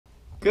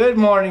Good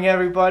morning,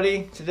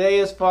 everybody. Today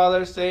is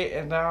Father's Day,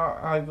 and now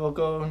I will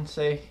go and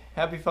say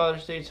Happy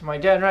Father's Day to my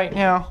dad right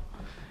now.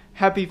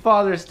 Happy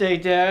Father's Day,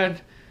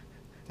 Dad.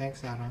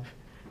 Thanks, Arron.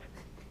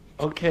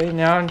 Okay,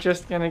 now I'm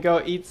just gonna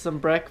go eat some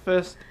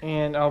breakfast,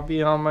 and I'll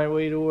be on my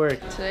way to work.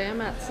 Today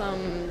I'm at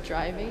some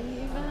driving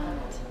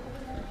event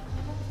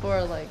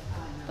for like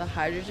the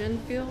hydrogen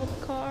fueled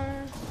car.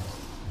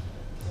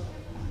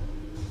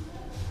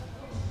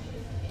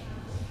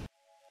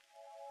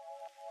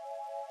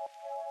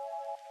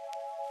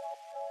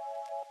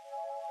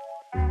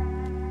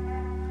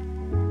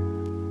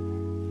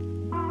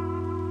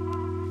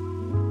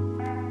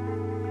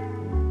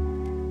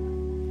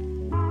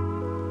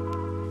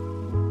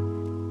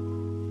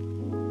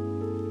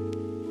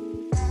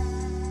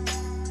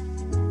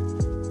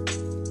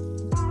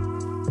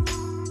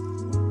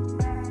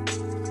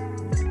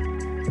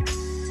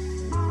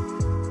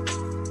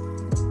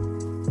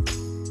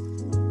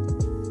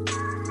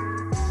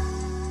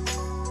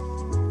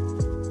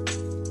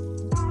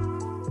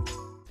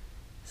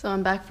 So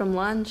I'm back from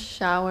lunch,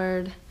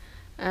 showered,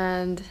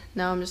 and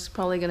now I'm just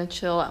probably gonna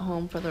chill at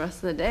home for the rest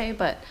of the day.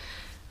 But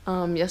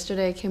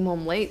yesterday I came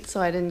home late, so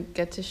I didn't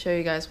get to show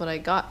you guys what I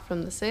got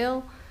from the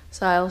sale.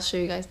 So I'll show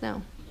you guys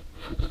now.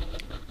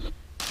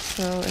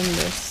 So in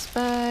this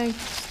bag,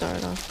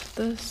 start off with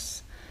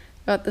this.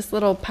 Got this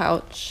little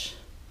pouch,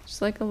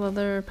 just like a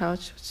leather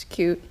pouch, which is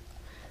cute.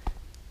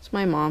 It's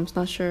my mom's,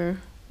 not sure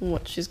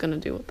what she's gonna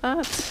do with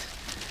that.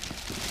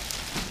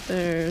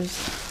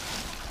 There's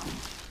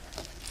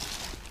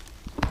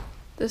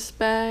this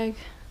bag.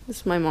 This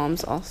is my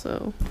mom's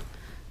also.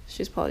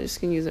 She's probably just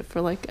gonna use it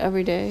for like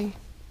every day.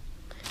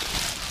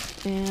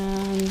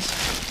 And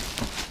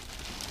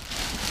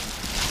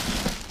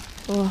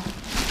oh,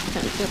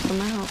 can't get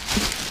them out.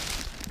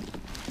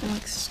 They're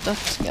like stuck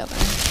together.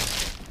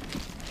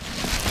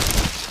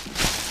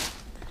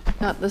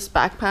 Got this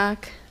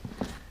backpack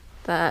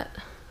that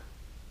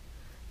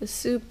is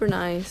super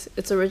nice.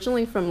 It's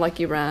originally from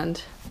Lucky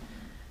Brand.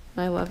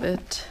 I love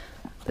it.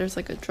 There's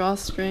like a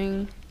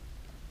drawstring.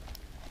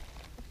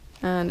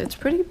 And it's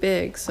pretty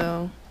big,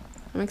 so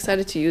I'm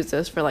excited to use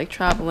this for like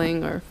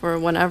traveling or for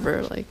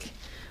whenever,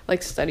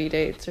 like study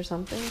dates or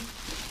something.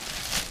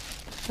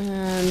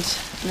 And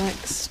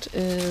next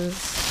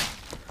is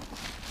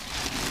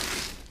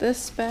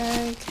this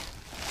bag.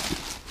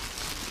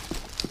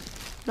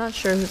 Not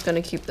sure who's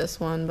gonna keep this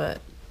one, but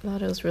I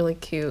thought it was really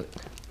cute.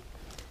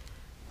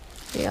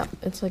 Yeah,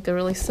 it's like a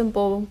really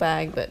simple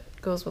bag, but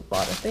goes with a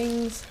lot of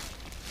things.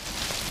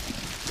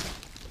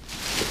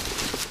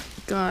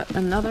 Got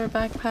another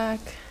backpack.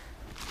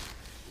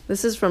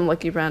 This is from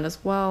Lucky Brand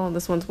as well.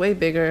 This one's way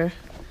bigger,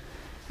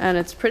 and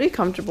it's pretty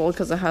comfortable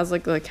because it has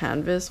like the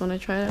canvas when I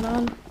tried it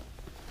on.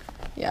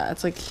 Yeah,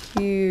 it's like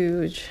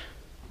huge.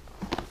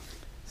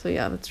 So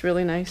yeah, that's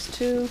really nice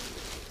too.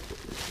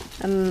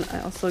 And I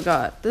also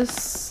got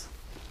this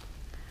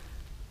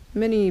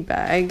mini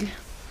bag,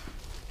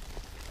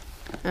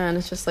 and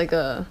it's just like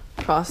a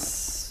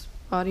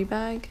cross-body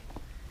bag.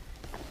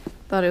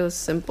 Thought it was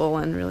simple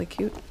and really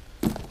cute.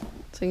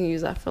 So you can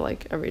use that for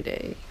like every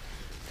day.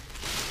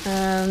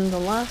 And the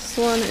last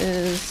one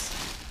is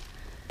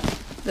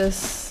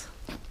this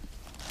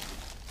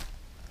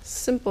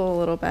simple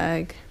little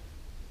bag.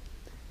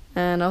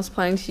 And I was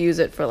planning to use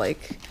it for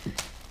like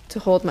to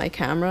hold my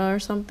camera or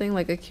something,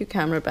 like a cute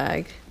camera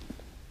bag.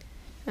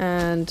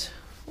 And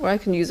or I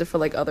can use it for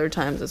like other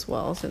times as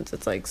well, since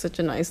it's like such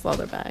a nice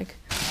leather bag.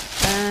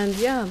 And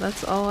yeah,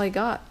 that's all I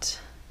got.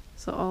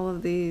 So all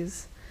of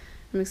these,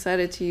 I'm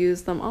excited to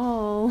use them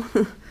all,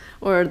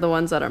 or the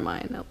ones that are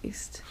mine at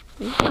least.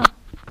 Yeah.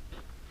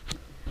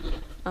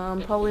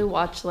 Probably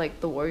watch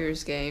like the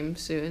Warriors game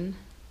soon,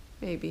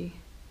 maybe.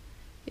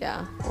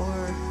 Yeah,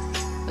 or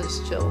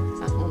just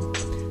chill at home.